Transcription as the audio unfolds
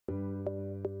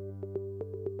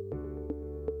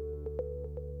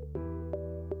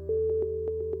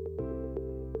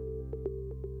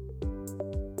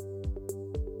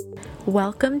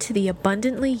Welcome to the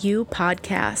Abundantly You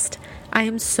podcast. I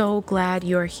am so glad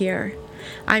you're here.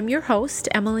 I'm your host,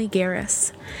 Emily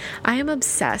Garris. I am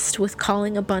obsessed with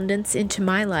calling abundance into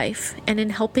my life and in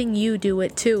helping you do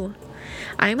it too.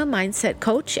 I am a mindset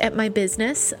coach at my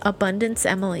business, Abundance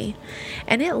Emily,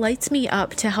 and it lights me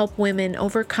up to help women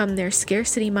overcome their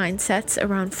scarcity mindsets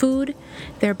around food,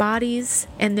 their bodies,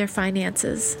 and their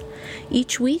finances.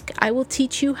 Each week, I will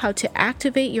teach you how to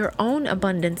activate your own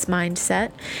abundance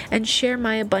mindset and share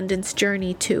my abundance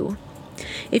journey too.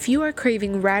 If you are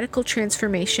craving radical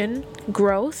transformation,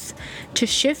 growth, to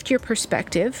shift your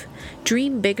perspective,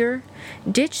 dream bigger,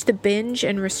 ditch the binge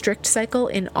and restrict cycle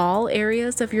in all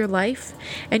areas of your life,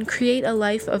 and create a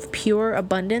life of pure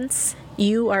abundance,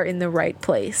 you are in the right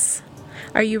place.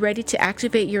 Are you ready to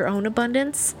activate your own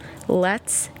abundance?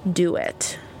 Let's do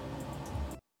it.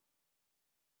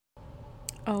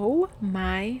 Oh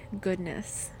my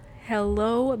goodness.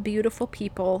 Hello, beautiful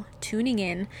people tuning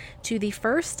in to the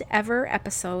first ever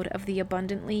episode of the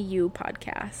Abundantly You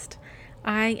podcast.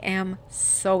 I am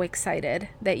so excited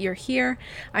that you're here.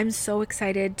 I'm so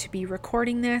excited to be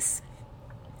recording this.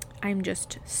 I'm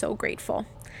just so grateful.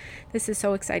 This is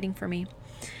so exciting for me.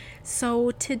 So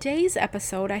today's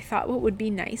episode, I thought what would be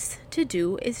nice to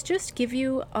do is just give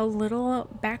you a little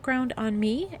background on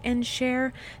me and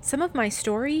share some of my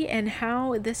story and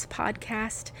how this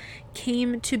podcast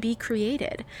came to be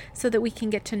created so that we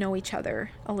can get to know each other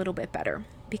a little bit better.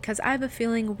 Because I have a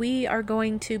feeling we are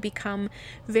going to become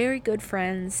very good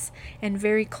friends and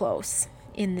very close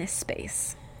in this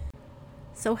space.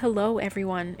 So hello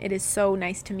everyone, it is so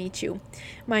nice to meet you.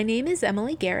 My name is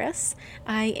Emily Garris.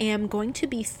 I am going to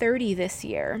be 30 this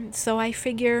year, so I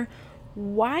figure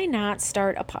why not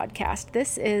start a podcast?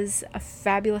 This is a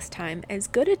fabulous time, as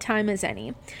good a time as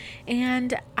any.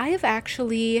 And I have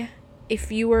actually,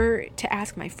 if you were to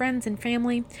ask my friends and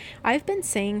family, I've been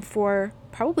saying for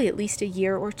probably at least a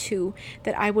year or two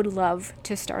that I would love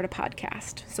to start a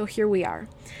podcast. So here we are.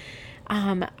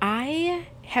 I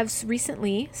have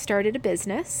recently started a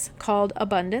business called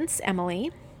Abundance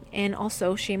Emily, and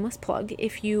also shameless plug,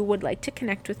 if you would like to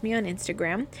connect with me on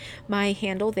Instagram, my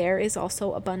handle there is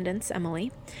also Abundance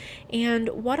Emily. And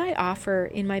what I offer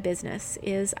in my business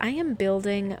is I am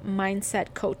building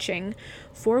mindset coaching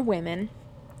for women,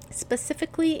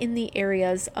 specifically in the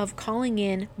areas of calling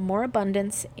in more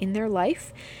abundance in their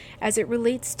life as it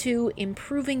relates to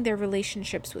improving their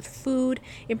relationships with food,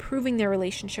 improving their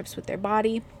relationships with their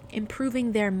body,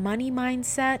 improving their money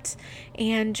mindset,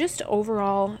 and just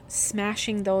overall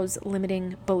smashing those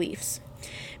limiting beliefs.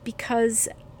 Because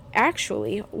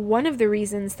actually, one of the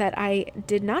reasons that I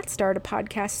did not start a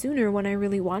podcast sooner when I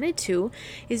really wanted to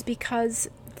is because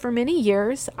for many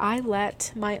years I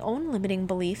let my own limiting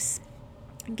beliefs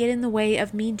get in the way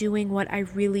of me doing what I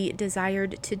really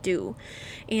desired to do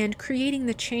and creating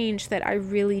the change that I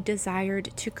really desired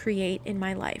to create in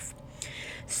my life.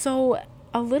 So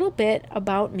a little bit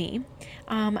about me.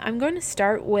 I'm going to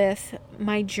start with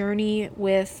my journey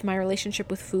with my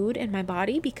relationship with food and my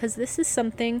body, because this is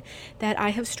something that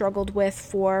I have struggled with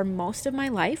for most of my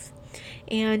life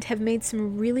and have made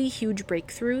some really huge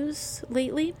breakthroughs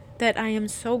lately that I am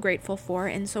so grateful for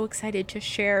and so excited to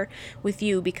share with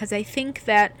you, because I think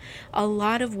that a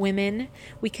lot of women,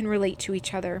 we can relate to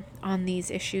each other on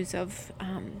these issues of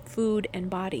food and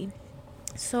body.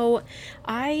 So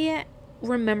I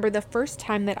remember the first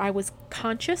time that I was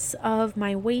conscious of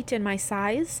my weight and my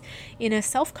size in a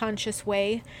self-conscious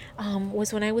way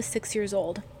was when I was 6 years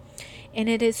old. And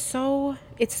it's so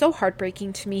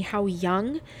heartbreaking to me how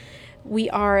young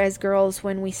we are as girls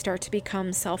when we start to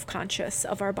become self-conscious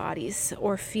of our bodies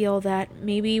or feel that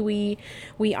maybe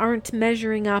we aren't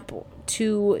measuring up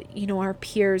to, our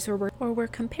peers, or we're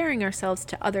comparing ourselves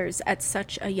to others at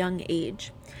such a young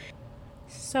age.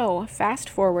 So fast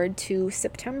forward to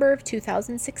September of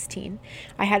 2016,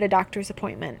 I had a doctor's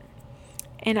appointment.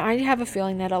 And I have a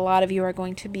feeling that a lot of you are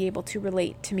going to be able to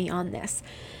relate to me on this,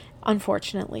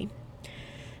 unfortunately.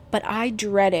 But I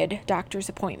dreaded doctor's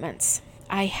appointments.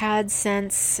 I had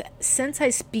since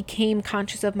I became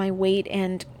conscious of my weight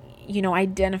and,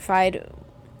 identified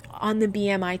on the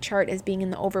BMI chart as being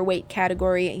in the overweight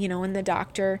category, and the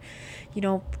doctor,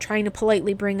 trying to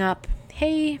politely bring up,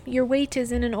 hey, your weight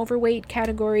is in an overweight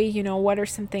category, what are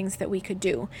some things that we could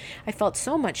do? I felt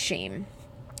so much shame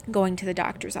going to the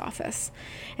doctor's office.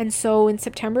 And so in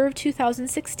September of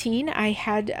 2016, I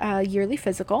had a yearly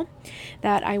physical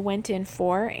that I went in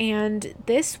for, and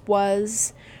this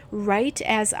was right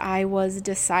as I was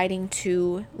deciding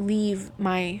to leave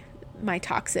my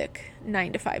toxic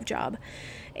 9-to-5 job.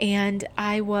 And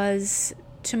I was,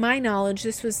 to my knowledge,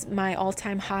 this was my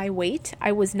all-time high weight.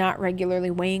 I was not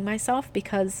regularly weighing myself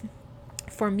because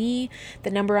For me, the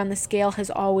number on the scale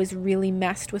has always really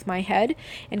messed with my head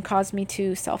and caused me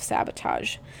to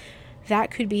self-sabotage. That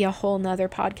could be a whole nother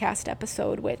podcast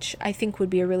episode, which I think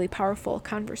would be a really powerful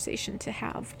conversation to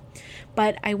have.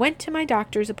 But I went to my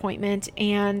doctor's appointment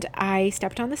and I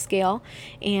stepped on the scale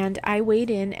and I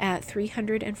weighed in at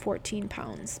 314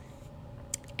 pounds.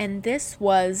 And this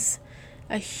was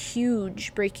a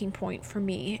huge breaking point for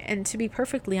me. And to be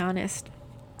perfectly honest,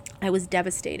 I was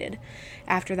devastated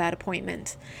after that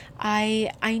appointment.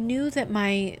 I knew that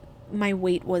my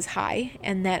weight was high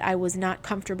and that I was not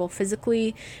comfortable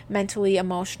physically, mentally,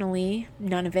 emotionally,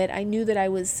 none of it. I knew that I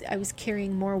was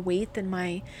carrying more weight than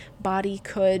my body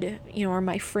could, or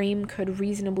my frame could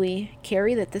reasonably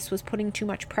carry, that this was putting too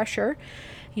much pressure,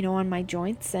 on my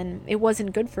joints, and it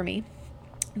wasn't good for me.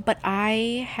 But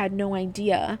I had no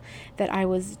idea that I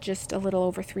was just a little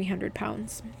over 300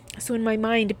 pounds. So in my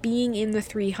mind, being in the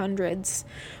 300s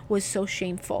was so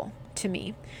shameful to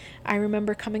me. I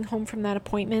remember coming home from that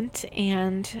appointment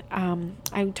and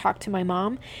I talked to my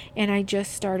mom and I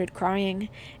just started crying.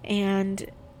 And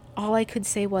all I could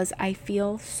say was, I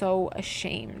feel so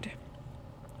ashamed.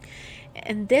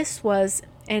 And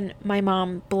and my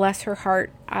mom, bless her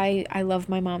heart, I love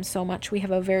my mom so much. We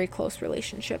have a very close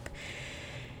relationship.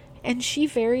 And she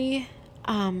very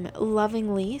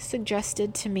lovingly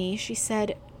suggested to me, she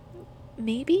said,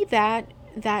 maybe that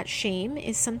shame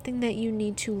is something that you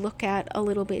need to look at a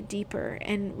little bit deeper,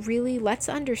 and really let's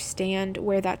understand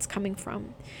where that's coming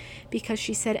from. Because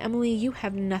she said, Emily, you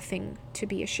have nothing to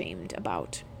be ashamed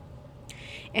about.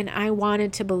 And I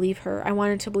wanted to believe her. I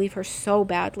wanted to believe her so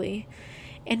badly.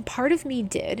 And part of me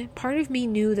did. Part of me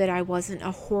knew that I wasn't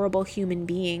a horrible human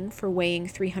being for weighing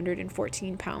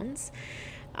 314 pounds.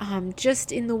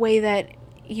 Just in the way that,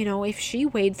 if she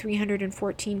weighed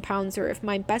 314 pounds or if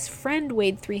my best friend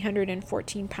weighed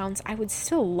 314 pounds, I would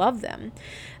still love them.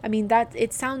 I mean,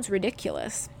 it sounds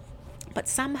ridiculous. But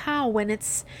somehow when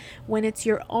it's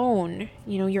your own,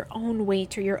 your own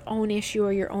weight or your own issue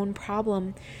or your own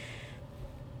problem,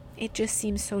 it just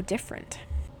seems so different.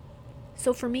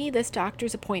 So for me, this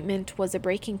doctor's appointment was a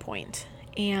breaking point,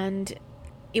 and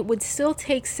it would still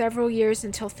take several years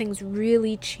until things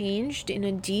really changed in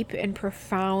a deep and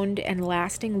profound and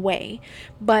lasting way.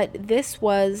 But this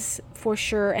was for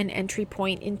sure an entry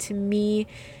point into me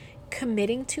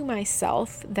committing to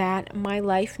myself that my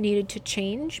life needed to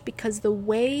change, because the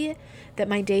way that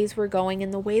my days were going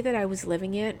and the way that I was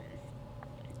living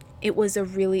it was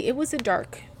a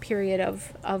dark period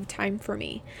of time for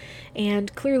me.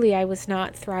 And clearly I was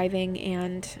not thriving,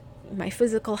 and my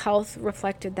physical health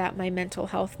reflected that, my mental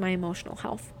health, my emotional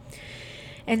health.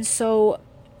 And so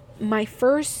my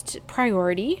first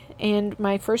priority and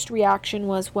my first reaction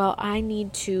was, well, I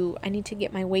need to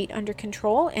get my weight under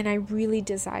control, and I really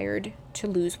desired to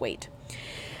lose weight.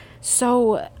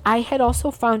 So I had also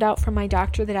found out from my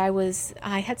doctor that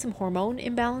I had some hormone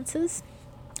imbalances.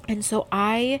 And so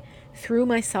I threw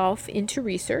myself into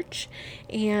research,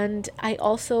 and I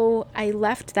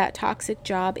left that toxic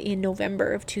job in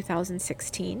November of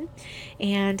 2016,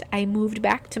 and I moved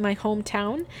back to my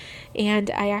hometown, and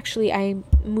I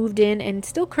moved in and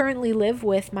still currently live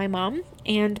with my mom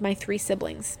and my 3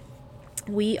 siblings.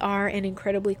 We are an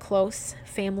incredibly close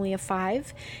family of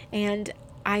 5, and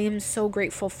I am so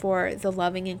grateful for the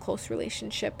loving and close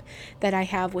relationship that I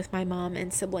have with my mom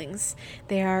and siblings.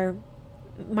 They are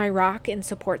my rock and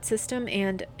support system,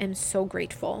 and am so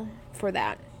grateful for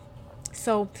that.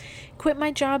 So quit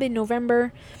my job in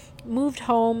November, moved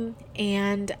home,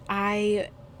 and I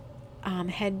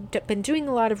had been doing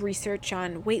a lot of research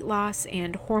on weight loss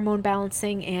and hormone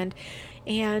balancing,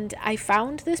 and I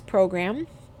found this program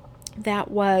that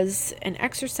was an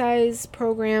exercise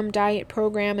program, diet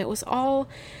program. It was all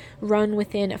run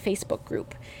within a Facebook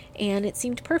group, and it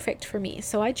seemed perfect for me.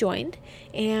 So I joined,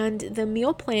 and the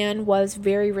meal plan was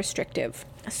very restrictive.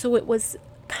 So it was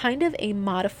kind of a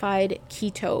modified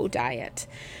keto diet,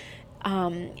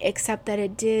 except that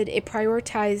it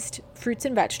prioritized fruits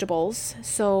and vegetables.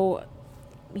 So,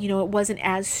 it wasn't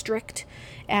as strict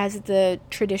as the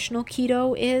traditional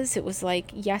keto is. It was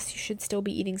like, yes, you should still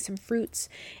be eating some fruits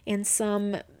and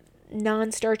some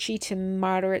non-starchy to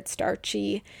moderate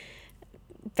starchy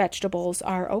vegetables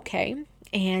are okay.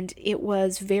 And it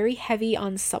was very heavy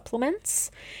on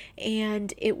supplements,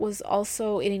 and it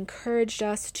encouraged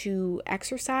us to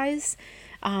exercise.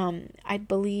 I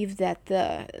believe that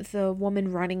the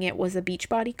woman running it was a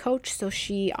Beachbody coach, so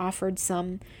she offered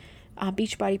some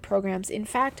Beachbody programs. In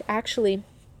fact, actually,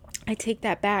 I take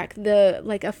that back. The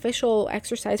official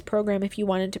exercise program, if you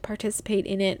wanted to participate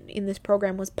in it, in this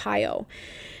program, was PiYo.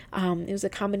 It was a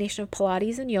combination of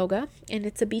Pilates and yoga, and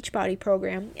it's a Beachbody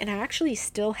program, and I actually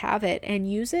still have it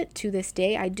and use it to this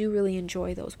day. I do really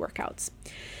enjoy those workouts.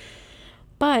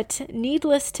 But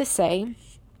needless to say,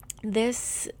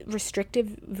 this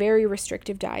very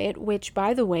restrictive diet, which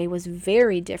by the way was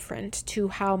very different to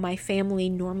how my family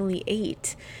normally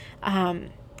ate,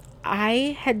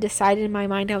 I had decided in my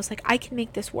mind, I was like, I can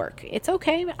make this work. It's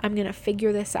okay. I'm going to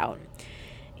figure this out.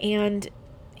 And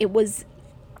it was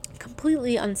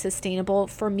completely unsustainable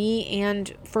for me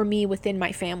and for me within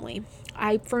my family.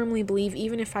 I firmly believe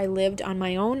even if I lived on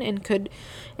my own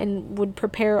and would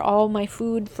prepare all my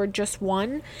food for just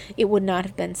one, it would not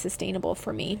have been sustainable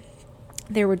for me.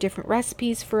 There were different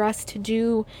recipes for us to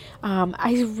do.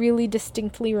 I really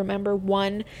distinctly remember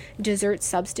one dessert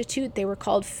substitute. They were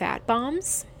called fat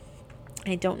bombs.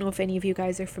 I don't know if any of you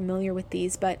guys are familiar with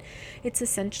these, but it's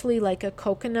essentially like a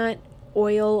coconut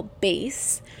oil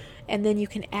base, and then you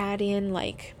can add in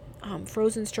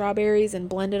frozen strawberries and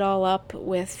blend it all up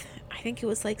with, I think it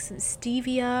was some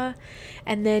stevia,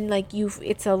 and then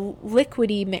it's a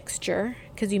liquidy mixture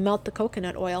because you melt the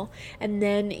coconut oil, and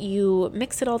then you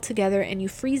mix it all together and you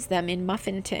freeze them in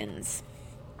muffin tins.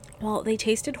 Well, they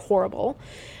tasted horrible.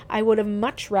 I would have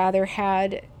much rather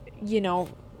had,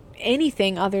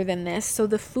 anything other than this. So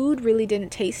the food really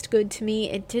didn't taste good to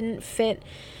me. It didn't fit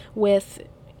with,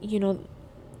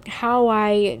 how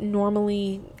I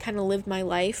normally kind of lived my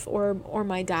life or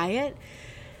my diet.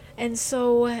 And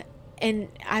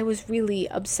I was really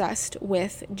obsessed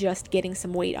with just getting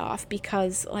some weight off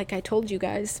because, like I told you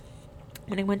guys,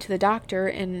 when I went to the doctor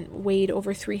and weighed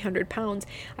over 300 pounds,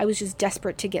 I was just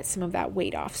desperate to get some of that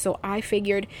weight off. So I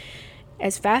figured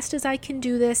as fast as I can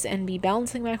do this and be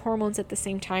balancing my hormones at the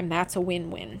same time, that's a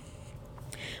win-win.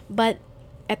 But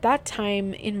at that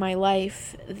time in my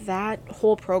life, that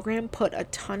whole program put a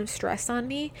ton of stress on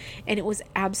me, and it was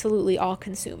absolutely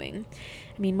all-consuming.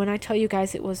 I mean, when I tell you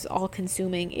guys it was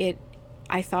all-consuming,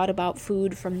 I thought about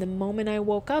food from the moment I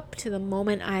woke up to the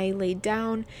moment I laid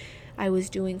down. I was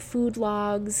doing food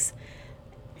logs.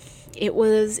 It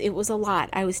was a lot.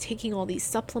 I was taking all these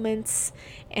supplements,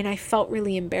 and I felt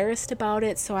really embarrassed about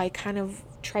it, so I kind of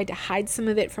tried to hide some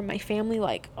of it from my family,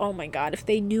 oh my God, if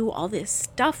they knew all this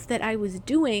stuff that I was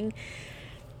doing.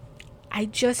 I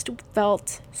just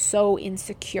felt so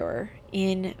insecure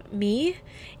in me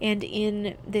and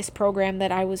in this program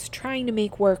that I was trying to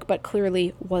make work, but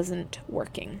clearly wasn't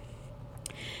working.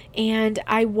 And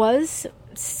I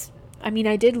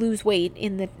did lose weight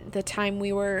in the time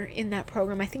we were in that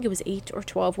program. I think it was 8 or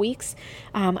 12 weeks.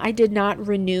 I did not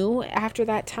renew after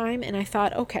that time, and I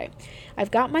thought, okay,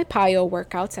 I've got my PiYo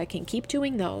workouts. I can keep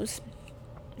doing those.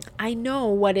 I know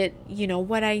what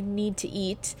I need to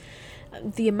eat,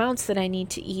 the amounts that I need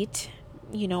to eat,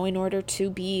 in order to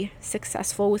be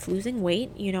successful with losing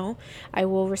weight. I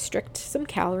will restrict some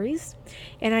calories,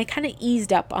 and I kind of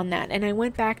eased up on that, and I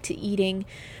went back to eating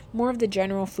more of the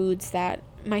general foods that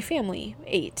my family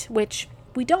ate, which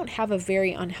we don't have a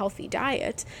very unhealthy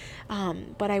diet,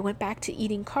 but I went back to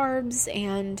eating carbs,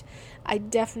 and I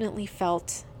definitely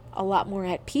felt a lot more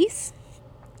at peace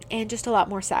and just a lot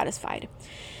more satisfied.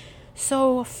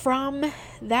 So from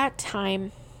that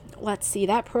time,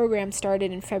 that program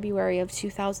started in February of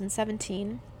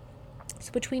 2017.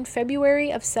 So between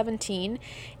February of 17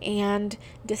 and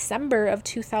December of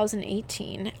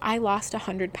 2018, I lost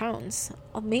 100 pounds,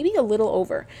 maybe a little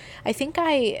over. I think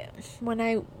when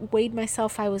I weighed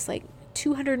myself, I was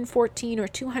 214 or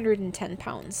 210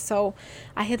 pounds. So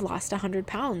I had lost 100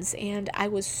 pounds, and I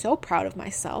was so proud of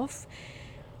myself.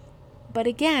 But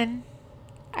again,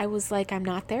 I was I'm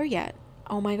not there yet.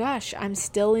 Oh my gosh, I'm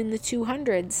still in the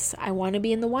 200s. I want to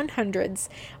be in the 100s.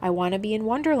 I want to be in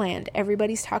Wonderland.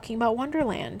 Everybody's talking about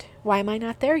Wonderland. Why am I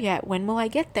not there yet? When will I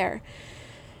get there?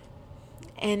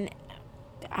 And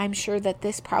I'm sure that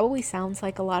this probably sounds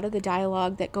like a lot of the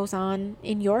dialogue that goes on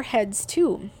in your heads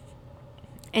too.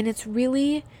 And it's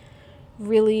really,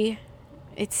 really,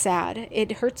 it's sad.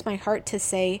 It hurts my heart to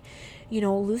say,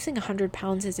 losing 100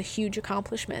 pounds is a huge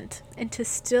accomplishment, and to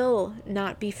still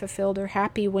not be fulfilled or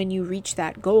happy when you reach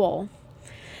that goal.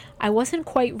 I wasn't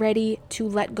quite ready to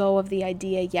let go of the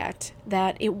idea yet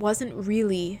that it wasn't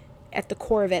really at the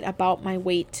core of it about my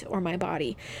weight or my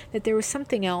body, that there was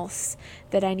something else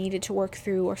that I needed to work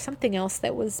through or something else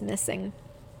that was missing.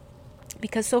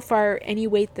 Because so far, any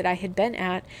weight that I had been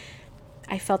at,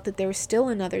 I felt that there was still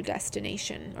another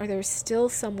destination, or there was still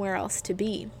somewhere else to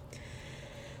be.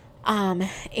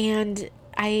 And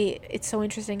it's so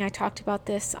interesting. I talked about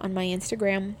this on my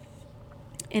Instagram.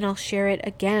 and I'll share it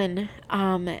again.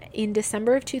 In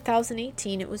December of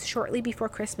 2018, it was shortly before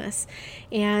Christmas,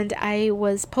 and I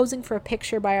was posing for a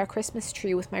picture by our Christmas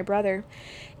tree with my brother,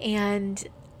 and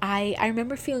I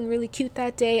remember feeling really cute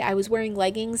that day. I was wearing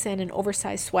leggings and an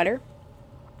oversized sweater,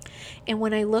 and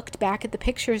when I looked back at the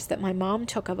pictures that my mom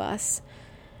took of us,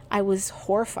 I was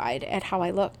horrified at how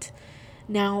I looked.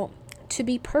 Now, to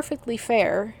be perfectly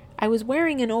fair, I was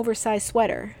wearing an oversized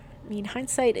sweater. I mean,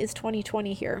 hindsight is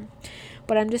 20/20 here.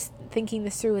 But I'm just thinking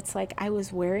this through. It's like I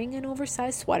was wearing an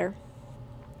oversized sweater.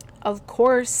 Of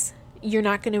course, you're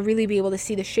not going to really be able to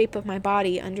see the shape of my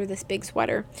body under this big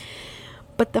sweater.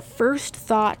 But the first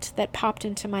thought that popped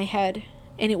into my head,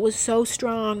 and it was so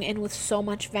strong and with so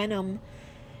much venom,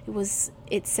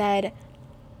 it said,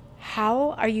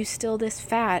 "How are you still this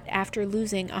fat after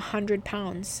losing 100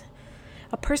 pounds?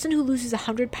 A person who loses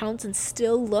 100 pounds and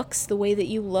still looks the way that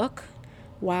you look?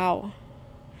 Wow."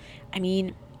 I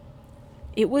mean,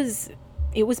 it was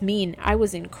mean. I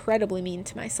was incredibly mean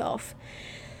to myself.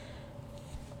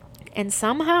 And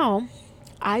somehow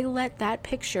I let that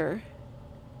picture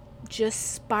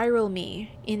just spiral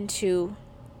me into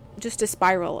just a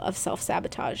spiral of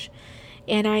self-sabotage.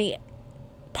 And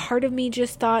part of me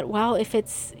just thought, well, if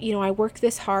it's, I work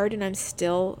this hard and I'm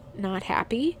still not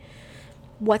happy,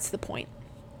 what's the point?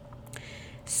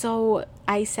 So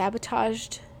I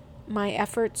sabotaged my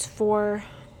efforts for,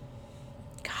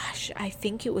 I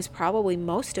think it was probably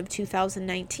most of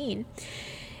 2019.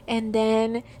 And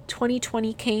then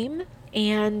 2020 came,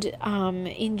 and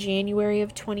in January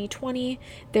of 2020,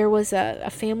 there was a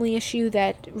family issue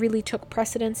that really took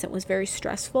precedence. It was very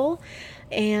stressful,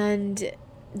 and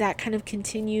that kind of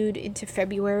continued into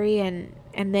February, and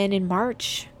then in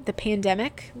March, the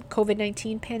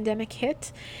COVID-19 pandemic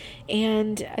hit.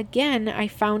 And again, I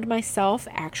found myself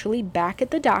actually back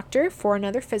at the doctor for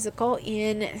another physical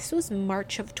this was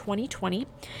March of 2020.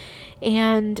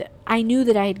 And I knew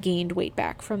that I had gained weight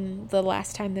back from the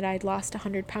last time that I had lost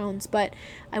 100 pounds, but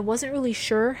I wasn't really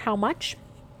sure how much.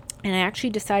 And I actually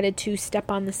decided to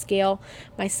step on the scale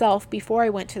myself before I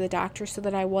went to the doctor so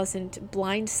that I wasn't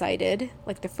blindsided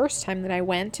like the first time that I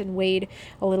went and weighed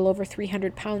a little over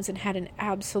 300 pounds and had an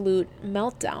absolute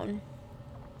meltdown.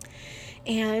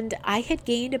 And I had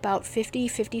gained about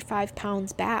 55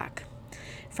 pounds back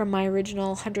from my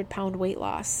original 100-pound weight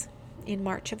loss in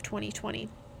March of 2020.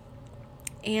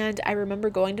 And I remember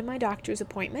going to my doctor's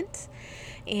appointment,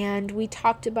 and we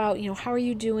talked about, how are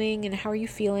you doing and how are you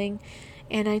feeling?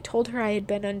 And I told her I had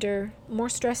been under more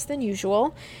stress than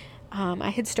usual. I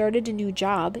had started a new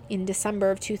job in December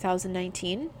of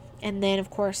 2019. And then, of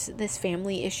course, this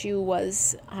family issue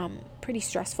was pretty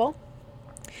stressful.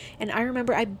 And I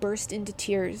remember I burst into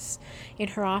tears in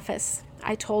her office.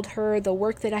 I told her the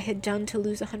work that I had done to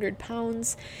lose 100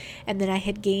 pounds, and that I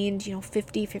had gained,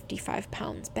 55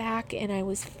 pounds back. And I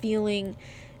was feeling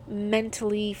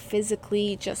mentally,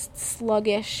 physically just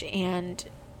sluggish and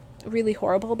really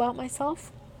horrible about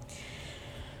myself.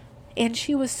 And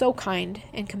she was so kind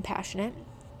and compassionate.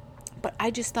 But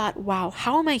I just thought, wow,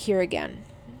 how am I here again?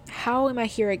 How am I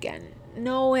here again?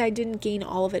 No, I didn't gain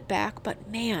all of it back, but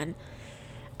man,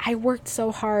 I worked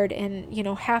so hard, and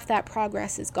half that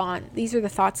progress is gone. These are the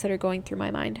thoughts that are going through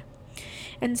my mind.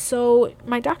 And so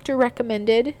my doctor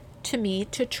recommended to me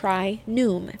to try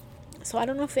Noom. So I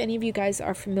don't know if any of you guys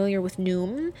are familiar with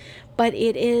Noom, but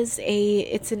it's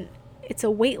a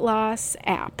weight loss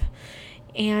app,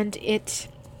 and it's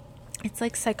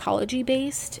like psychology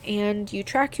based, and you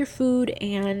track your food,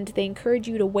 and they encourage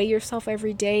you to weigh yourself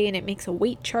every day, and it makes a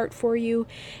weight chart for you,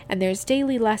 and there's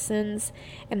daily lessons,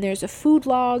 and there's a food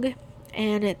log,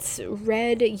 and it's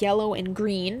red, yellow, and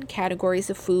green categories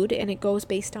of food, and it goes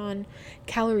based on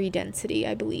calorie density,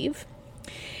 I believe.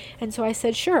 And so I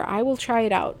said, sure, I will try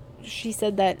it out. She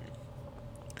said that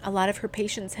a lot of her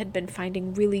patients had been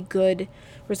finding really good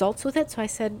results with it. So I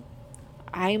said,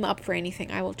 I'm up for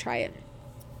anything. I will try it.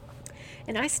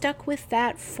 And I stuck with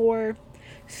that for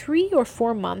 3 or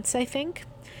 4 months, I think.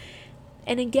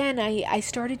 And again, I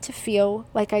started to feel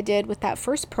like I did with that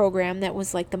first program that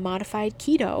was like the modified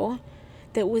keto.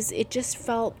 It just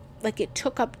felt like it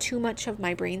took up too much of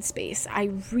my brain space.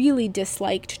 I really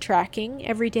disliked tracking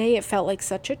every day. It felt like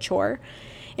such a chore.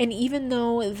 And even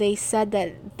though they said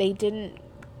that they didn't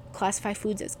classify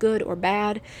foods as good or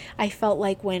bad, I felt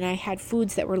like when I had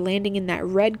foods that were landing in that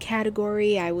red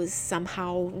category, I was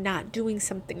somehow not doing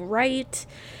something right.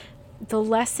 The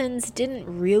lessons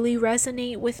didn't really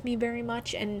resonate with me very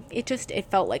much, and it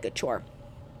felt like a chore.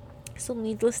 So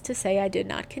needless to say, I did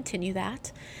not continue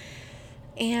that.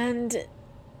 And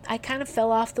I kind of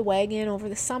fell off the wagon over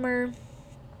the summer.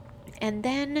 And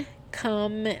then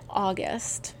come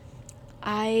August,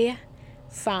 I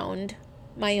found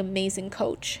my amazing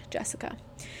coach, Jessica.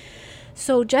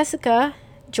 So Jessica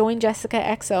joined Jessica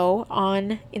XO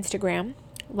on Instagram.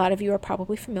 A lot of you are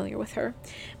probably familiar with her,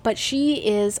 but she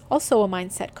is also a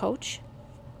mindset coach,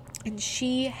 and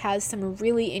she has some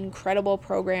really incredible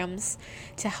programs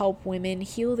to help women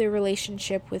heal their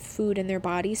relationship with food and their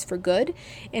bodies for good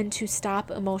and to stop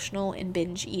emotional and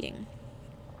binge eating.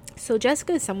 So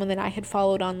Jessica is someone that I had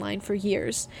followed online for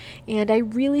years, and I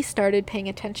really started paying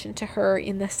attention to her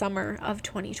in the summer of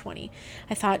 2020.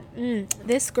 I thought,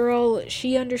 this girl,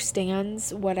 she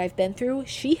understands what I've been through.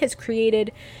 She has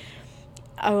created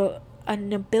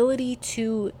an ability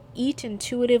to eat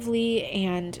intuitively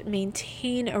and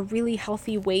maintain a really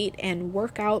healthy weight and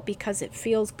work out because it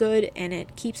feels good and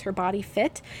it keeps her body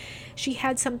fit. She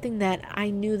had something that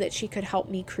I knew that she could help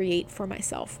me create for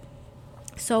myself.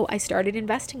 So I started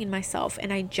investing in myself,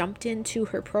 and I jumped into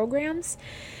her programs,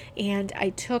 and I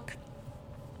took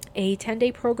a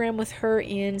 10-day program with her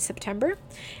in September,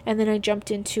 and then I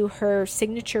jumped into her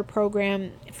signature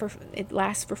program. It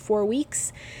lasts for 4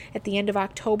 weeks at the end of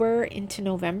October into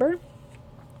November,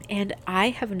 and I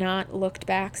have not looked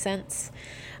back since.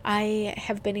 I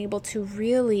have been able to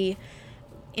really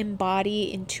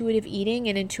embody intuitive eating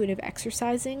and intuitive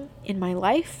exercising in my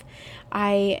life.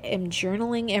 I am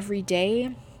journaling every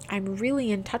day. I'm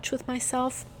really in touch with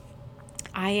myself.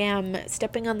 I am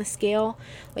stepping on the scale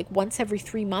like once every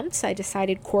 3 months. I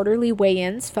decided quarterly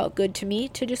weigh-ins felt good to me,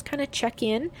 to just kind of check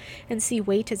in and see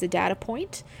weight as a data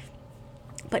point,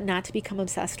 but not to become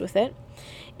obsessed with it.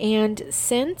 And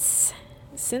since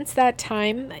that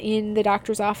time in the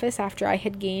doctor's office, after I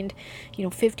had gained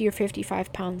 50 or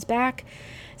 55 pounds back,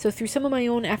 so through some of my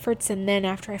own efforts, and then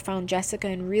after I found Jessica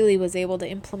and really was able to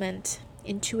implement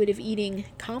intuitive eating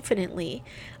confidently,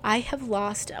 I have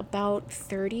lost about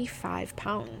 35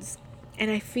 pounds,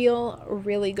 and I feel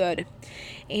really good.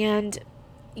 And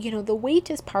the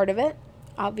weight is part of it.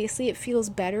 Obviously it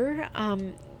feels better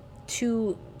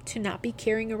to not be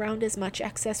carrying around as much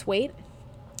excess weight,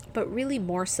 but really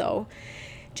more so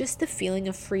just the feeling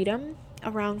of freedom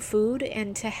around food,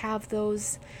 and to have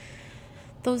those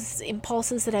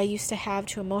impulses that I used to have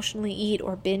to emotionally eat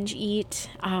or binge eat.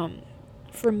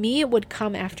 For me, it would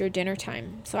come after dinner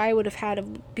time. So I would have had a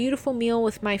beautiful meal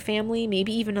with my family,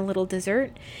 maybe even a little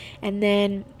dessert, and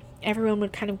then everyone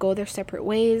would kind of go their separate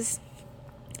ways,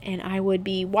 and I would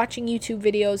be watching YouTube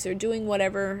videos or doing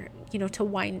whatever, to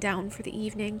wind down for the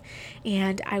evening,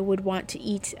 and I would want to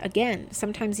eat again,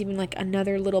 sometimes even like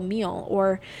another little meal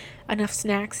or enough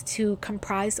snacks to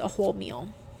comprise a whole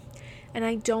meal. And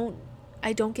I don't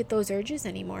get those urges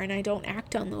anymore, and I don't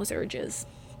act on those urges.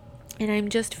 And I'm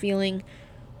just feeling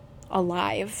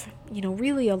alive,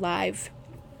 really alive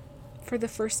for the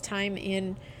first time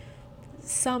in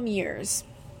some years.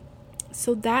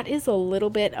 So that is a little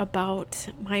bit about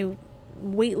my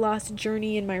weight loss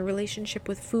journey and my relationship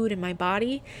with food and my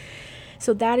body.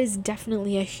 So that is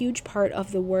definitely a huge part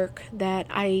of the work that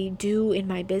I do in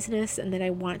my business and that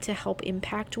I want to help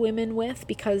impact women with,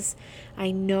 because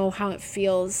I know how it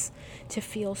feels to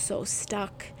feel so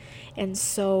stuck and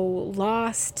so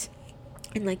lost,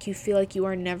 and like you feel like you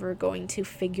are never going to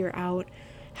figure out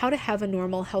how to have a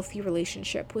normal, healthy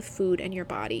relationship with food and your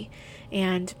body.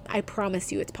 And I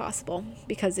promise you it's possible,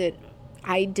 because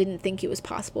I didn't think it was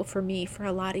possible for me for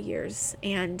a lot of years,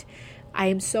 and I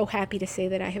am so happy to say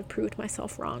that I have proved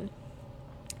myself wrong.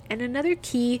 And another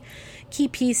key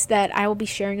piece that I will be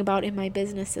sharing about in my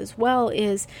business as well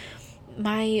is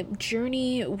my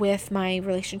journey with my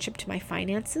relationship to my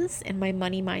finances and my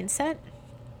money mindset.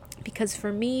 Because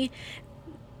for me,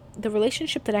 the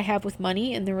relationship that I have with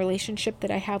money and the relationship that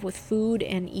I have with food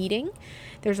and eating,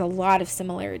 there's a lot of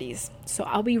similarities. So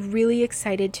I'll be really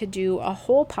excited to do a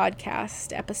whole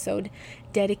podcast episode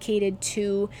dedicated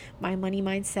to my money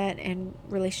mindset and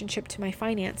relationship to my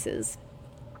finances.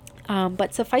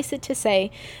 But suffice it to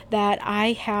say that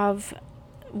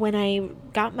when I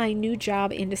got my new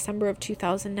job in December of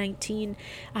 2019,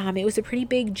 it was a pretty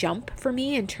big jump for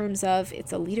me in terms of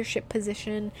it's a leadership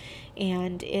position,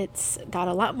 and it's got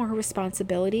a lot more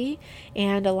responsibility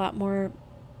and a lot more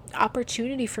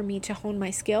opportunity for me to hone my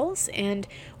skills, and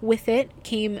with it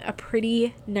came a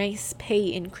pretty nice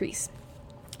pay increase.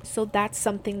 So that's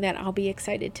something that I'll be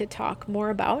excited to talk more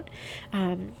about.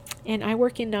 And I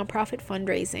work in nonprofit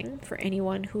fundraising for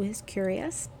anyone who is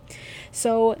curious.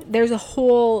 So there's a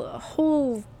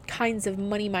whole kinds of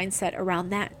money mindset around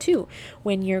that too,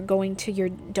 when you're going to your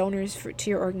donors to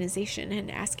your organization and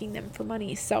asking them for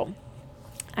money. So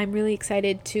I'm really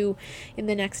excited to, in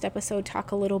the next episode,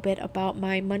 talk a little bit about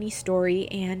my money story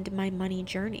and my money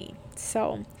journey.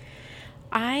 So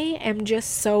I am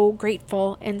just so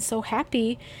grateful and so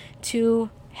happy to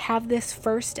have this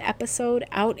first episode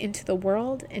out into the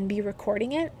world and be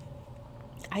recording it.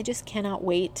 I just cannot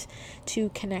wait to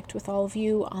connect with all of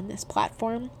you on this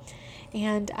platform.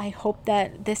 And I hope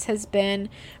that this has been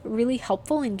really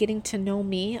helpful in getting to know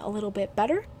me a little bit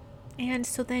better. And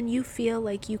so then you feel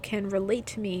like you can relate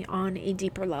to me on a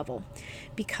deeper level.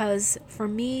 Because for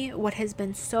me, what has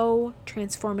been so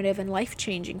transformative and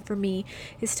life-changing for me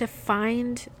is to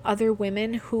find other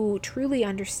women who truly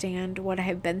understand what I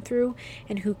have been through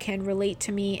and who can relate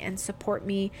to me and support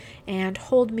me and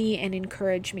hold me and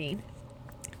encourage me.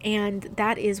 And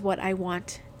that is what I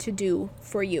want to do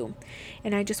for you.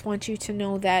 And I just want you to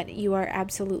know that you are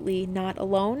absolutely not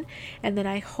alone, and that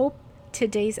I hope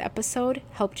today's episode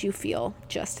helped you feel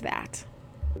just that.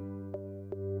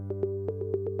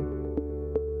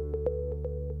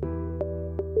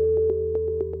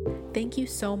 Thank you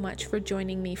so much for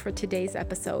joining me for today's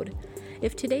episode.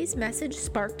 If today's message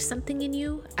sparked something in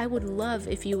you, I would love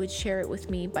if you would share it with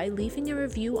me by leaving a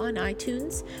review on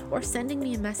iTunes or sending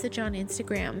me a message on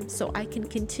Instagram so I can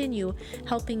continue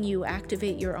helping you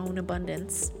activate your own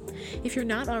abundance. If you're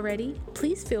not already,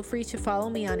 please feel free to follow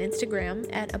me on Instagram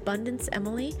at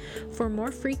AbundanceEmily for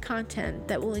more free content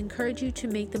that will encourage you to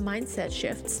make the mindset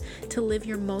shifts to live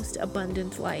your most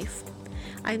abundant life.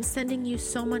 I'm sending you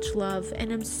so much love,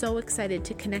 and I'm so excited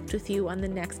to connect with you on the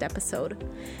next episode.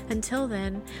 Until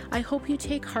then, I hope you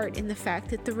take heart in the fact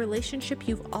that the relationship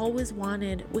you've always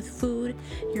wanted with food,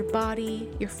 your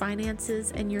body, your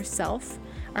finances, and yourself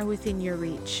are within your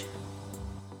reach.